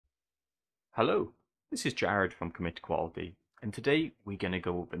Hello, this is Jared from Commit Quality, and today we're going to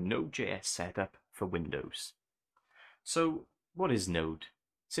go over Node.js setup for Windows. So, what is Node?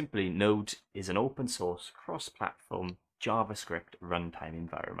 Simply, Node is an open source, cross-platform JavaScript runtime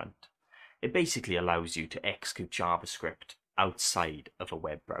environment. It basically allows you to execute JavaScript outside of a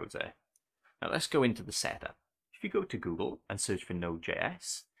web browser. Now let's go into the setup. If you go to Google and search for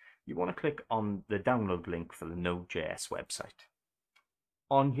Node.js, you want to click on the download link for the Node.js website.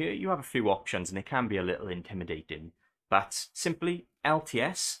 On here, you have a few options and it can be a little intimidating, but simply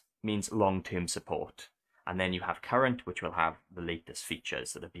LTS means long-term support. And then you have current, which will have the latest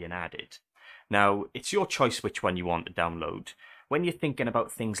features that are being added. Now, it's your choice which one you want to download. When you're thinking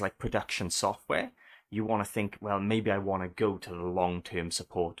about things like production software, you want to think, well, maybe I want to go to the long-term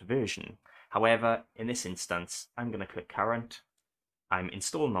support version. However, in this instance, I'm going to click current. I'm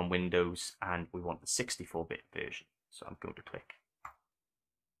installing on Windows and we want the 64-bit version. So I'm going to click.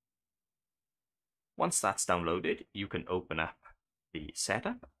 Once that's downloaded, you can open up the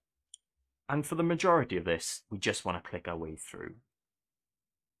setup. And for the majority of this, we just want to click our way through.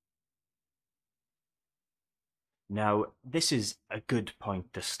 Now, this is a good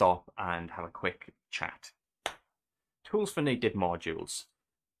point to stop and have a quick chat. Tools for native modules.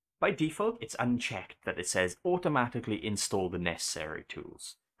 By default, it's unchecked that it says automatically install the necessary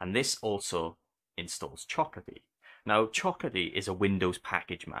tools. And this also installs Chocolatey. Now, Chocolatey is a Windows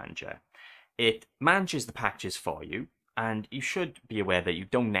package manager. It manages the packages for you, and you should be aware that you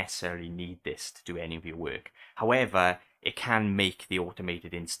don't necessarily need this to do any of your work. However, it can make the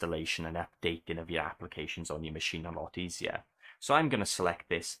automated installation and updating of your applications on your machine a lot easier. So I'm going to select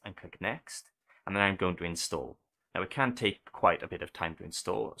this and click Next, and then I'm going to install. Now it can take quite a bit of time to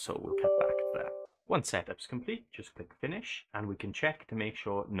install, so we'll cut back to that. Once setup's complete, just click Finish, and we can check to make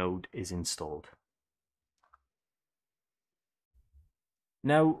sure Node is installed.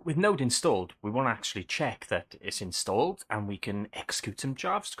 Now, with Node installed, we want to actually check that it's installed and we can execute some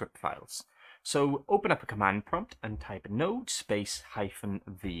JavaScript files. So open up a command prompt and type node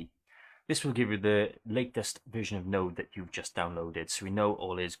 -v. This will give you the latest version of Node that you've just downloaded, so we know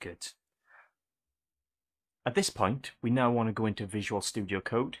all is good. At this point, we now want to go into Visual Studio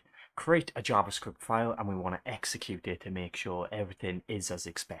Code, create a JavaScript file, and we want to execute it to make sure everything is as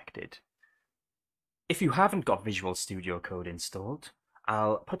expected. If you haven't got Visual Studio Code installed,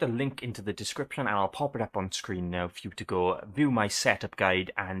 I'll put a link into the description and I'll pop it up on screen now for you to go view my setup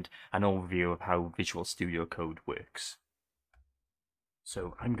guide and an overview of how Visual Studio Code works.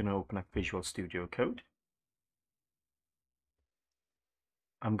 So I'm going to open up Visual Studio Code.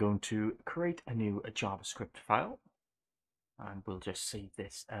 I'm going to create a new JavaScript file and we'll just save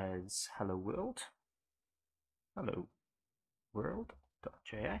this as hello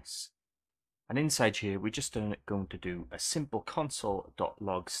world.js. And inside here, we're just going to do a simple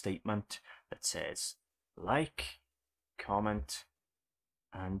console.log statement that says like, comment,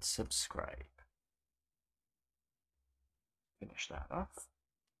 and subscribe. Finish that off.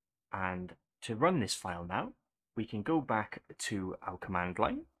 And to run this file now, we can go back to our command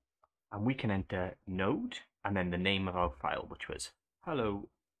line and we can enter node and then the name of our file, which was hello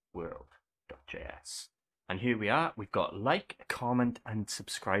world.js. And here we are, we've got like, comment, and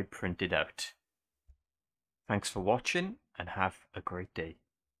subscribe printed out. Thanks for watching and have a great day.